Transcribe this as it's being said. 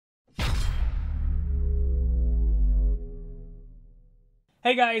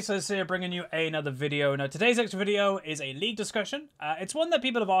Hey guys, so here bringing you another video. Now today's extra video is a league discussion. It's one that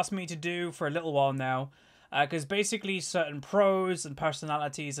people have asked me to do for a little while now, because basically certain pros and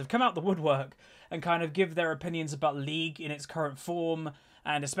personalities have come out the woodwork and kind of give their opinions about league in its current form,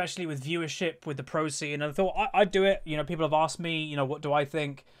 and especially with viewership with the pro scene. And I thought I'd do it. You know, people have asked me, you know, what do I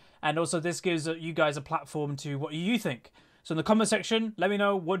think? And also this gives you guys a platform to what you think. So in the comment section, let me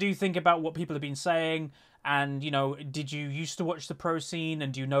know, what do you think about what people have been saying? And, you know, did you used to watch the pro scene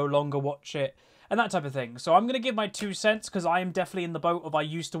and do you no longer watch it? And that type of thing. So I'm going to give my 2 cents because I am definitely in the boat of I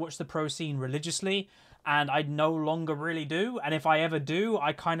used to watch the pro scene religiously and I no longer really do. And if I ever do,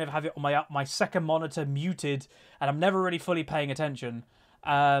 I kind of have it on my second monitor muted and I'm never really fully paying attention,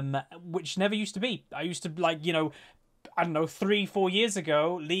 which never used to be. I used to, like, you know, I don't know, 3-4 years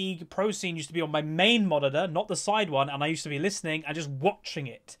ago, League Pro Scene used to be on my main monitor, not the side one, and I used to be listening and just watching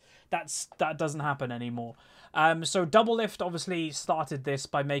it. That doesn't happen anymore. So Doublelift obviously started this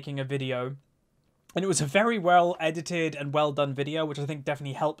by making a video, and it was a very well edited and well done video, which I think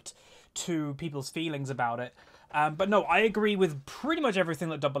definitely helped to people's feelings about it. But no, I agree with pretty much everything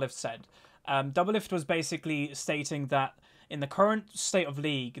that Doublelift said. Doublelift was basically stating that in the current state of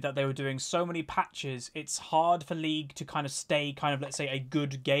League, that they were doing so many patches, it's hard for League to kind of stay kind of, let's say, a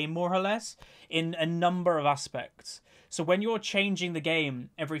good game, more or less, in a number of aspects. So when you're changing the game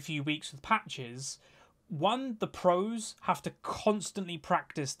every few weeks with patches, one, the pros have to constantly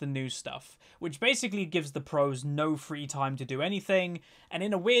practice the new stuff, which basically gives the pros no free time to do anything. And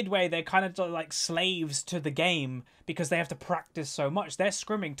in a weird way, they're kind of like slaves to the game because they have to practice so much. They're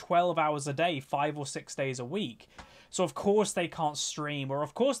scrimming 12 hours a day, 5 or 6 days a week. So of course they can't stream, or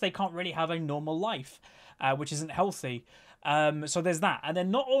of course they can't really have a normal life, which isn't healthy. So there's that. And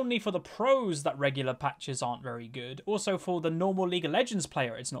then not only for the pros that regular patches aren't very good, also for the normal League of Legends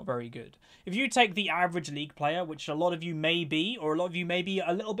player, it's not very good. If you take the average League player, which a lot of you may be, or a lot of you may be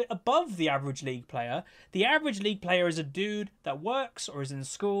a little bit above the average League player, the average League player is a dude that works or is in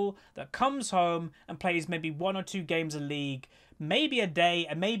school, that comes home and plays maybe 1 or 2 games of League, maybe a day,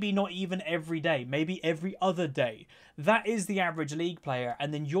 and maybe not even every day, maybe every other day. That is the average League player,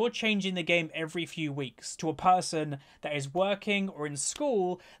 and then you're changing the game every few weeks to a person that is working or in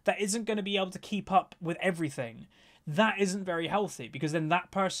school that isn't going to be able to keep up with everything. That isn't very healthy, because then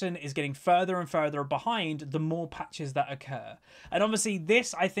that person is getting further and further behind the more patches that occur. And obviously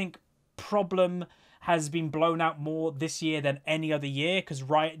this, I think, problem has been blown out more this year than any other year, because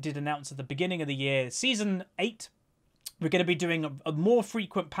Riot did announce at the beginning of the year, Season 8, we're going to be doing a more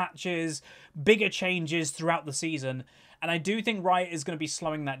frequent patches, bigger changes throughout the season. And I do think Riot is going to be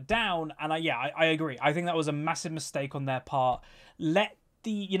slowing that down. And I agree. I think that was a massive mistake on their part. Let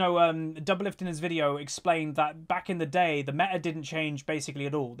the, you know, Doublelift in his video explained that back in the day, the meta didn't change basically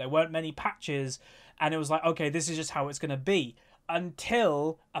at all. There weren't many patches. And it was like, okay, this is just how it's going to be.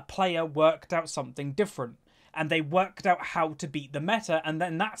 Until a player worked out something different. And they worked out how to beat the meta, and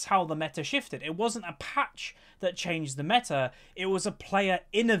then that's how the meta shifted. It wasn't a patch that changed the meta, it was a player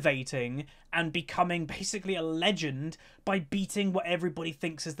innovating and becoming basically a legend by beating what everybody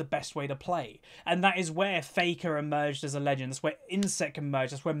thinks is the best way to play. And that is where Faker emerged as a legend, that's where Insect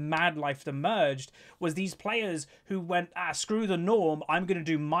emerged, that's where Madlife emerged, was these players who went, screw the norm, I'm going to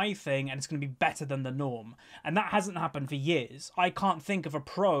do my thing, and it's going to be better than the norm. And that hasn't happened for years. I can't think of a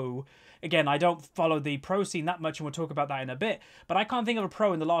pro. Again, I don't follow the pro scene that much, and we'll talk about that in a bit, but I can't think of a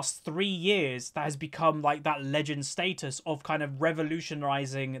pro in the last 3 years that has become like that legend status of kind of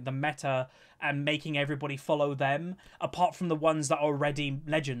revolutionizing the meta and making everybody follow them, apart from the ones that are already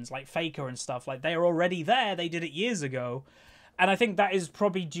legends, like Faker and stuff. Like, they are already there, they did it years ago, and I think that is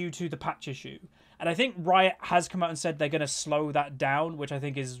probably due to the patch issue. And I think Riot has come out and said they're going to slow that down, which I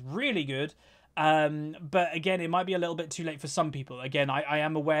think is really good. But again, it might be a little bit too late for some people. Again, I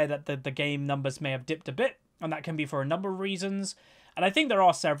am aware that the game numbers may have dipped a bit, and that can be for a number of reasons. And I think there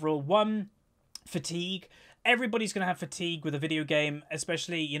are several. One, fatigue. Everybody's going to have fatigue with a video game,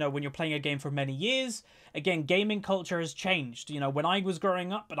 especially, you know, when you're playing a game for many years. Again, gaming culture has changed. You know, when I was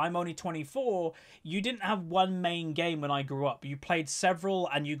growing up, and I'm only 24, you didn't have one main game when I grew up. You played several,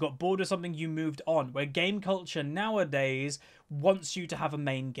 and you got bored of something, you moved on. Where game culture nowadays wants you to have a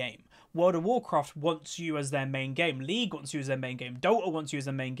main game. World of Warcraft wants you as their main game. League wants you as their main game. Dota wants you as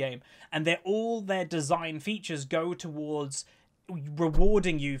their main game. And all their design features go towards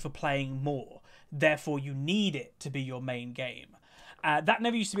rewarding you for playing more. Therefore, you need it to be your main game. That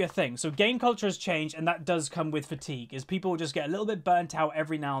never used to be a thing. So game culture has changed, and that does come with fatigue, as people just get a little bit burnt out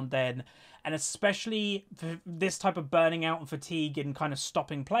every now and then. And especially this type of burning out and fatigue and kind of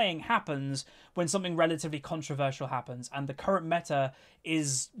stopping playing happens when something relatively controversial happens. And the current meta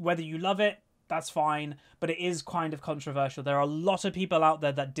is, whether you love it, That's fine, but it is kind of controversial. There are a lot of people out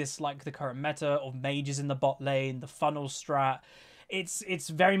there that dislike the current meta of mages in the bot lane, the funnel strat. It's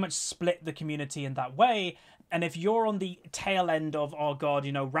very much split the community in that way. And if you're on the tail end of, oh god,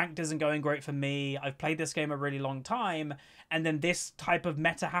 you know, ranked isn't going great for me, I've played this game a really long time, and then this type of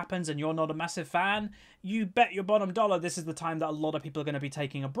meta happens and you're not a massive fan, you bet your bottom dollar this is the time that a lot of people are going to be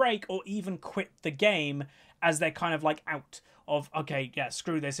taking a break or even quit the game, as they're kind of like out of, okay, yeah,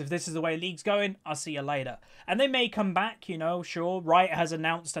 screw this. If this is the way League's going, I'll see you later. And they may come back, you know, sure. Riot has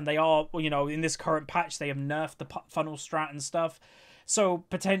announced, and they are, you know, in this current patch, they have nerfed the funnel strat and stuff. So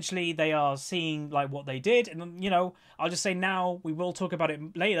potentially they are seeing like what they did. And, you know, I'll just say now, we will talk about it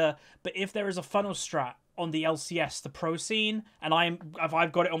later, but if there is a funnel strat on the LCS, the pro scene, and if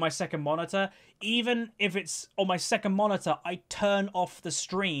I've got it on my second monitor, even if it's on my second monitor, I turn off the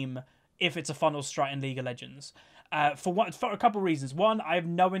stream if it's a funnel strat in League of Legends. For a couple of reasons. One, I have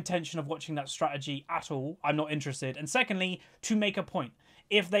no intention of watching that strategy at all. I'm not interested. And secondly, to make a point.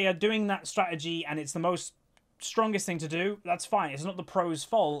 If they are doing that strategy and it's the most strongest thing to do, that's fine. It's not the pros'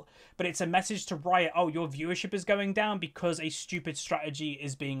 fault, but it's a message to Riot, oh, your viewership is going down because a stupid strategy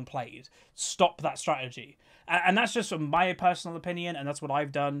is being played. Stop that strategy. And that's just my personal opinion, and that's what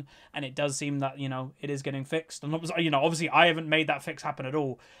I've done, and it does seem that, you know, it is getting fixed. And, you know, obviously I haven't made that fix happen at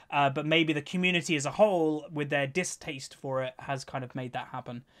all, but maybe the community as a whole, with their distaste for it, has kind of made that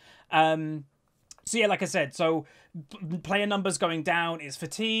happen. So yeah, like I said, so player numbers going down is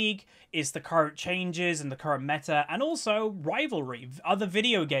fatigue, is the current changes and the current meta, and also rivalry. Other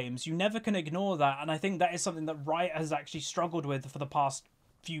video games, you never can ignore that, and I think that is something that Riot has actually struggled with for the past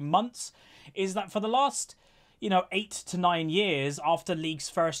few months, is that for the last, you know, 8 to 9 years after League's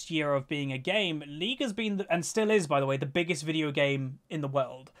first year of being a game, League has been, and still is, by the way, the biggest video game in the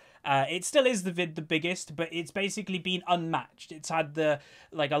world. It still is the biggest, but it's basically been unmatched. It's had a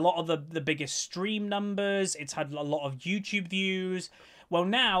lot of the biggest stream numbers. It's had a lot of YouTube views. Well,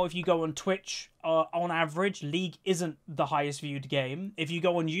 now if you go on Twitch, on average, League isn't the highest viewed game. If you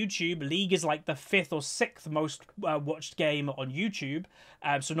go on YouTube, League is like the 5th or 6th most watched game on YouTube.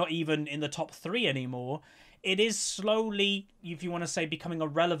 So not even in the top 3 anymore. It is slowly, if you want to say, becoming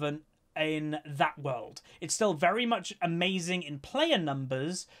irrelevant in that world. It's still very much amazing in player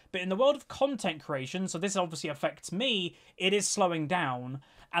numbers, but in the world of content creation, so this obviously affects me, it is slowing down.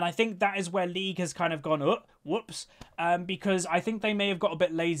 And I think that is where League has kind of gone, oh, whoops, because I think they may have got a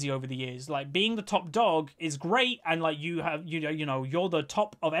bit lazy over the years. Like, being the top dog is great, and like you know, you're the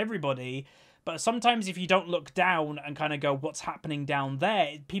top of everybody. But sometimes if you don't look down and kind of go, what's happening down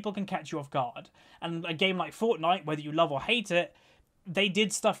there, people can catch you off guard. And a game like Fortnite, whether you love or hate it, they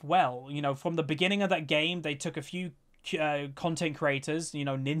did stuff well. You know, from the beginning of that game, they took a few content creators, you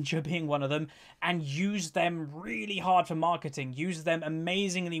know, Ninja being one of them, and used them really hard for marketing, used them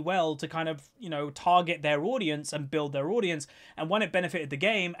amazingly well to kind of, you know, target their audience and build their audience. And one, it benefited the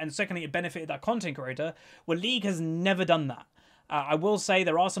game, and secondly, it benefited that content creator. Well, League has never done that. I will say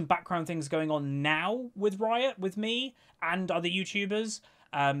there are some background things going on now with Riot, with me, and other YouTubers,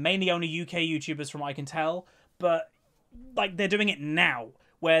 mainly only UK YouTubers from what I can tell, but like, they're doing it now,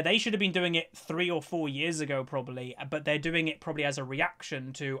 where they should have been doing it 3 or 4 years ago probably, but they're doing it probably as a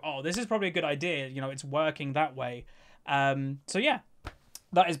reaction to, oh, this is probably a good idea, you know, it's working that way. So yeah,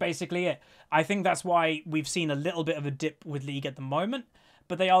 that is basically it. I think that's why we've seen a little bit of a dip with League at the moment,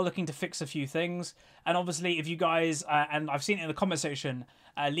 but they are looking to fix a few things. And obviously, if you guys, and I've seen it in the comment section,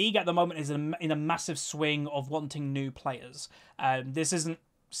 League at the moment is in a massive swing of wanting new players. This isn't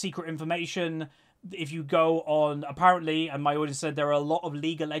secret information. If you go on, apparently, and my audience said, there are a lot of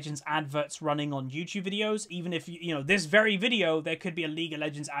League of Legends adverts running on YouTube videos. Even if, you know, this very video, there could be a League of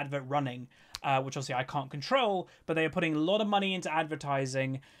Legends advert running, which obviously I can't control, but they are putting a lot of money into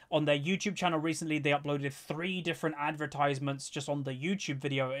advertising. On their YouTube channel recently, they uploaded 3 different advertisements just on the YouTube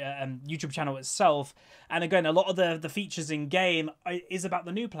video, YouTube channel itself. And again, a lot of the features in game is about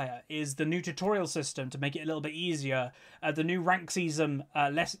the new player, is the new tutorial system to make it a little bit easier. The new rank season,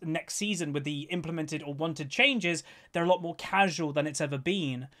 next season with the implemented or wanted changes, they're a lot more casual than it's ever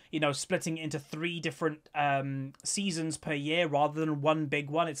been. You know, splitting it into 3 different seasons per year rather than one big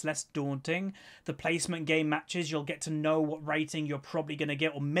one. It's less daunting. The placement game matches, you'll get to know what rating you're probably going to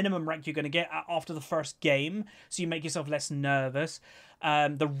get, or minimum rank you're going to get after the first game, so you make yourself less nervous.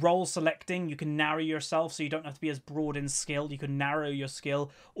 The role selecting, you can narrow yourself, so you don't have to be as broad in skill. You can narrow your skill.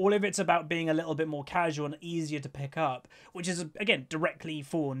 All of it's about being a little bit more casual and easier to pick up, which is, again, directly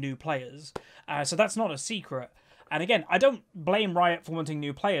for new players. So that's not a secret. And again, I don't blame Riot for wanting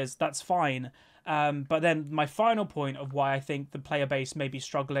new players. That's fine. But then my final point of why I think the player base may be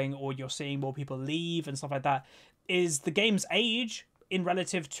struggling, or you're seeing more people leave and stuff like that, is the game's age in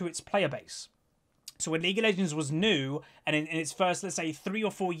relative to its player base. So when League of Legends was new, and in its first, let's say, 3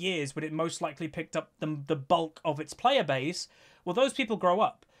 or 4 years, when it most likely picked up the bulk of its player base, well, those people grow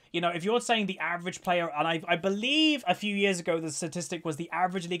up. You know, if you're saying the average player, and I believe a few years ago the statistic was the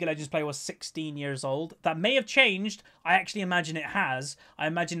average League of Legends player was 16 years old. That may have changed. I actually imagine it has. I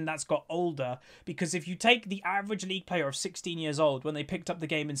imagine that's got older. Because if you take the average League player of 16 years old when they picked up the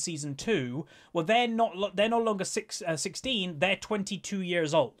game in Season 2, well, they're no longer 16, they're 22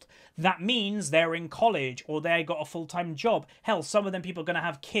 years old. That means they're in college or they got a full-time job. Hell, some of them people are going to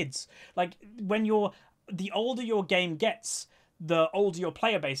have kids. Like, the older your game gets, the older your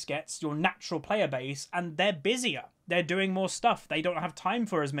player base gets, your natural player base, and they're busier. They're doing more stuff. They don't have time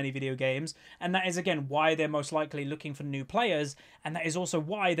for as many video games, and that is, again, why they're most likely looking for new players, and that is also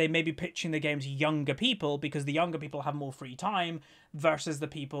why they may be pitching the game to younger people, because the younger people have more free time versus the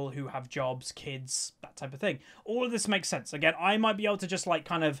people who have jobs, kids, that type of thing. All of this makes sense. Again, I might be able to just, like,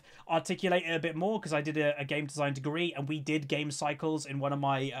 kind of articulate it a bit more, because I did a game design degree, and we did game cycles in one of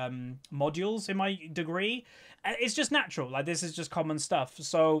my modules in my degree. It's just natural. Like, this is just common stuff.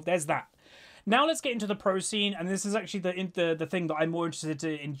 So there's that. Now let's get into the pro scene, and this is actually the thing that I'm more interested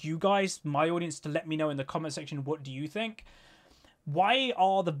in you guys, my audience, to let me know in the comment section, what do you think? Why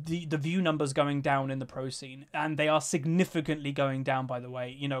are the view numbers going down in the pro scene? And they are significantly going down, by the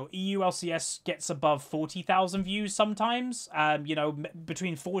way. You know, EU LCS gets above 40,000 views sometimes, you know,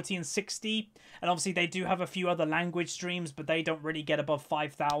 between 40 and 60. And obviously they do have a few other language streams, but they don't really get above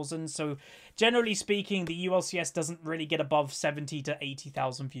 5,000. So generally speaking, the EU LCS doesn't really get above 70 to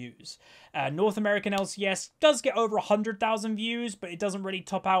 80,000 views. North American LCS does get over 100,000 views, but it doesn't really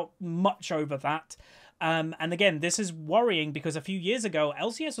top out much over that. And again, this is worrying because a few years ago,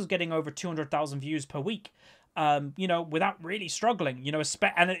 LCS was getting over 200,000 views per week, you know, without really struggling, you know,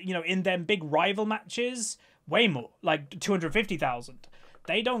 and, you know, in them big rival matches, way more, like 250,000.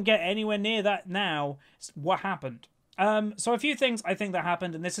 They don't get anywhere near that now. What happened? So a few things I think that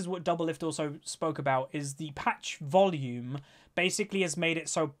happened, and this is what Doublelift also spoke about, is the patch volume basically has made it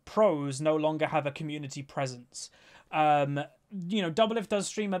so pros no longer have a community presence. You know, Doublelift does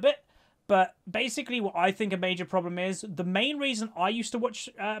stream a bit, but basically what I think a major problem is, the main reason I used to watch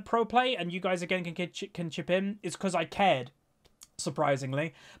pro play, and you guys again can chip in, is because I cared,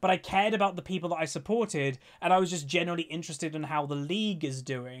 surprisingly. But I cared about the people that I supported, and I was just generally interested in how the league is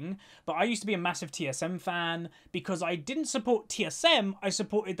doing. But I used to be a massive TSM fan. Because I didn't support TSM, I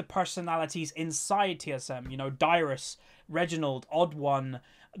supported the personalities inside TSM. You know, Dyrus, Reginald, Odd One.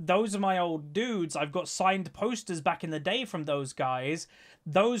 Those are my old dudes. I've got signed posters back in the day from those guys.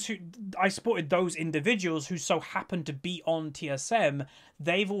 I supported those individuals who so happened to be on TSM.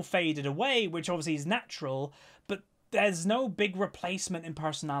 They've all faded away, which obviously is natural, but there's no big replacement in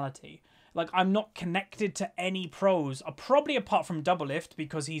personality. Like, I'm not connected to any pros, probably apart from Doublelift,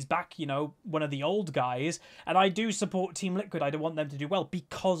 because he's back, you know, one of the old guys. And I do support Team Liquid. I don't want them to do well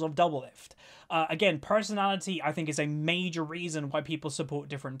because of Doublelift. Again, personality, I think, is a major reason why people support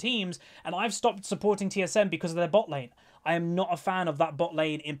different teams. And I've stopped supporting TSM because of their bot lane. I am not a fan of that bot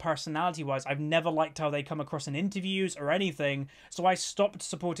lane in personality-wise. I've never liked how they come across in interviews or anything. So I stopped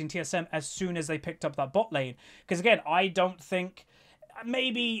supporting TSM as soon as they picked up that bot lane. Because, again, I don't think...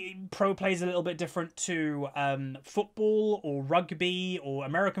 Maybe pro play is a little bit different to football or rugby or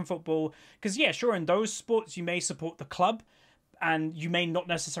American football. Because, yeah, sure, in those sports you may support the club and you may not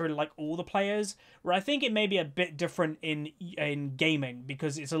necessarily like all the players. Where I think it may be a bit different in gaming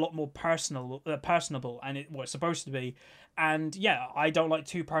because it's a lot more personable, and it's supposed to be. And, yeah, I don't like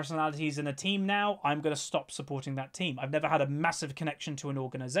two personalities in a team now. I'm going to stop supporting that team. I've never had a massive connection to an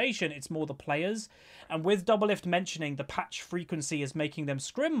organization. It's more the players. And with Doublelift mentioning the patch frequency is making them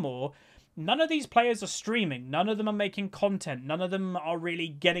scrim more, none of these players are streaming. None of them are making content. None of them are really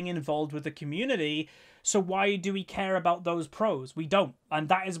getting involved with the community. So why do we care about those pros? We don't. And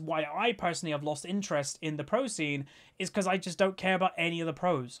that is why I personally have lost interest in the pro scene, is because I just don't care about any of the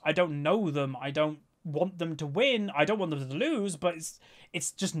pros. I don't know them. I don't want them to win. I don't want them to lose, but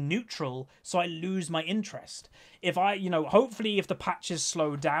it's just neutral, so I lose my interest. If I, you know, hopefully if the patches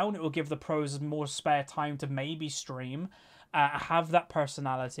slow down, it will give the pros more spare time to maybe stream, have that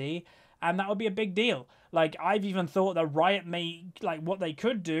personality, and that would be a big deal. Like, I've even thought that Riot may, like, what they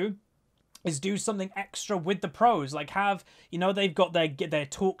could do is do something extra with the pros. Like, have, you know, they've got their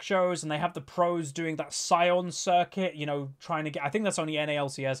talk shows, and they have the pros doing that Scion circuit, you know, trying to get, I think that's only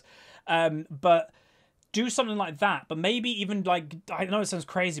NALCS, but do something like that. But maybe even, like, I know it sounds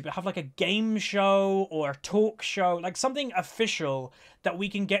crazy, but have like a game show or a talk show, like something official that we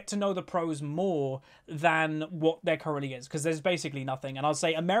can get to know the pros more than what there currently is, because there's basically nothing. And I'll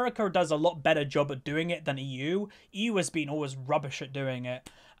say America does a lot better job at doing it than EU. EU has been always rubbish at doing it.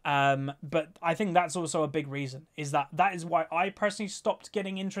 But I think that's also a big reason, is that is why I personally stopped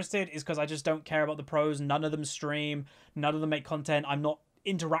getting interested, is because I just don't care about the pros. None of them stream, none of them make content. I'm not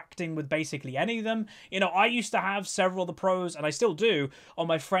interacting with basically any of them. You know, I used to have several of the pros, and I still do, on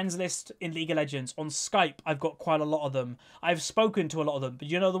my friends list in League of Legends. On Skype, I've got quite a lot of them. I've spoken to a lot of them, but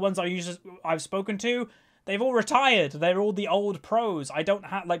you know, the ones I've spoken to, they've all retired. They're all the old pros. I don't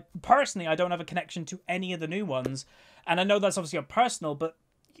have, like, personally, I don't have a connection to any of the new ones. And I know that's obviously a personal, but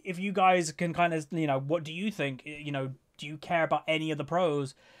if you guys can kind of, you know, what do you think? You know, do you care about any of the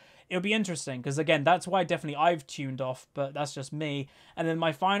pros? It'll be interesting, because again, that's why definitely I've tuned off, but that's just me. And then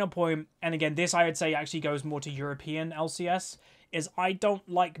my final point, and again, this I would say actually goes more to European LCS, is I don't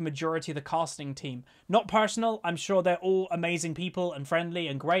like majority of the casting team. Not personal, I'm sure they're all amazing people and friendly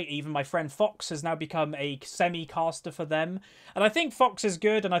and great. Even my friend Fox has now become a semi-caster for them. And I think Fox is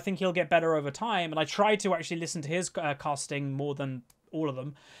good, and I think he'll get better over time. And I try to actually listen to his casting more than all of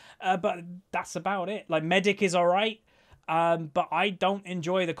them. But that's about it. Like, Medic is alright. But I don't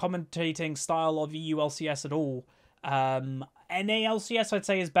enjoy the commentating style of EU LCS at all. NA LCS, I'd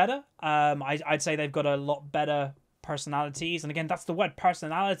say, is better. I'd say they've got a lot better personalities. And again, that's the word,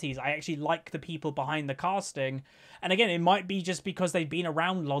 personalities. I actually like the people behind the casting. And again, it might be just because they've been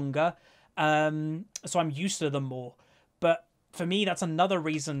around longer. So I'm used to them more. But for me, that's another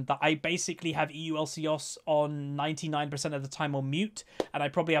reason that I basically have EU LCS on 99% of the time on mute, and I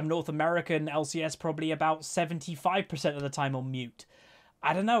probably have North American LCS probably about 75% of the time on mute.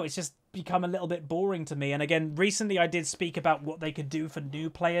 I don't know, it's just become a little bit boring to me. And again, recently I did speak about what they could do for new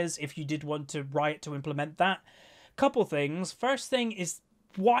players if you did want to Riot to implement that. Couple things. First thing is,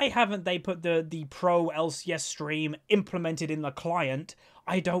 why haven't they put the pro LCS stream implemented in the client?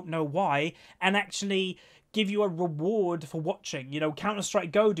 I don't know why. And actually give you a reward for watching. You know,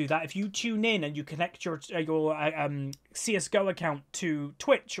 Counter-Strike Go do that. If you tune in and you connect your CSGO account to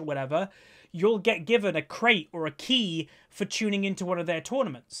Twitch or whatever, you'll get given a crate or a key for tuning into one of their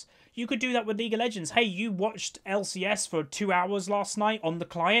tournaments. You could do that with League of Legends. Hey, you watched LCS for 2 hours last night on the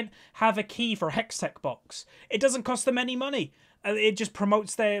client. Have a key for a Hextech box. It doesn't cost them any money. It just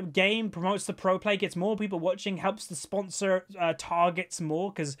promotes their game, promotes the pro play, gets more people watching, helps the sponsor targets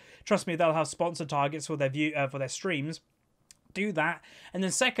more, because trust me, they'll have sponsor targets for their for their streams. Do that. And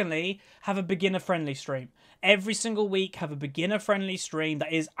then secondly, have a beginner-friendly stream. Every single week, have a beginner-friendly stream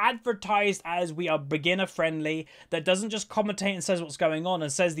that is advertised as we are beginner-friendly, that doesn't just commentate and says what's going on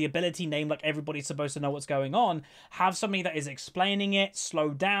and says the ability name like everybody's supposed to know what's going on. Have something that is explaining it, slow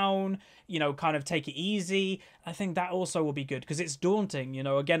down, you know, kind of take it easy. I think that also will be good, because it's daunting. You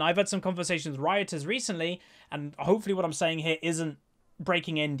know, again, I've had some conversations with Rioters recently, and hopefully what I'm saying here isn't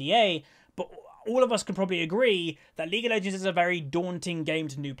breaking NDA, but all of us can probably agree that League of Legends is a very daunting game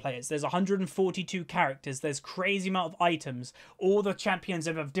to new players. There's 142 characters. There's crazy amount of items. All the champions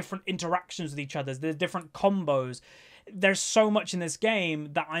have different interactions with each other. There's different combos. There's so much in this game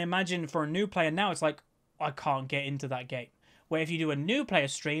that I imagine for a new player now, it's like, I can't get into that game. Where if you do a new player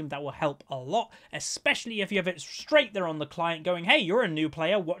stream, that will help a lot, especially if you have it straight there on the client going, hey, you're a new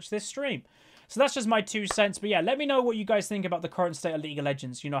player, watch this stream. So that's just my 2 cents. But yeah, let me know what you guys think about the current state of League of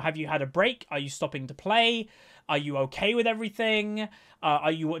Legends. You know, have you had a break? Are you stopping to play? Are you okay with everything?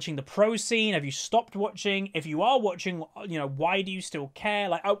 Are you watching the pro scene? Have you stopped watching? If you are watching, you know, why do you still care?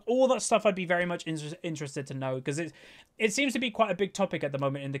 Like, all that stuff I'd be very much interested to know, because it seems to be quite a big topic at the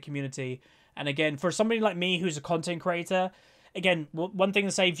moment in the community. And again, for somebody like me who's a content creator, again, one thing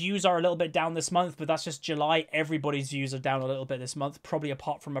to say, views are a little bit down this month, but that's just July. Everybody's views are down a little bit this month, probably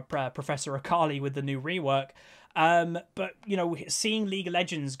apart from Professor Akali with the new rework. But, you know, seeing League of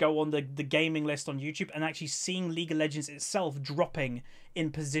Legends go on the gaming list on YouTube, and actually seeing League of Legends itself dropping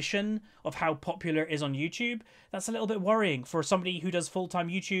in position of how popular it is on YouTube, that's a little bit worrying for somebody who does full-time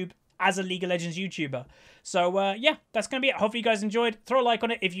YouTube as a League of Legends YouTuber. So, yeah, that's going to be it. Hopefully you guys enjoyed. Throw a like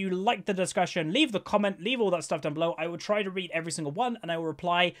on it. If you liked the discussion, leave the comment, leave all that stuff down below. I will try to read every single one, and I will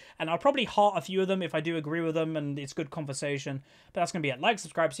reply, and I'll probably heart a few of them if I do agree with them, and it's good conversation. But that's going to be it. Like,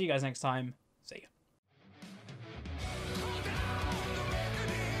 subscribe. See you guys next time. See ya.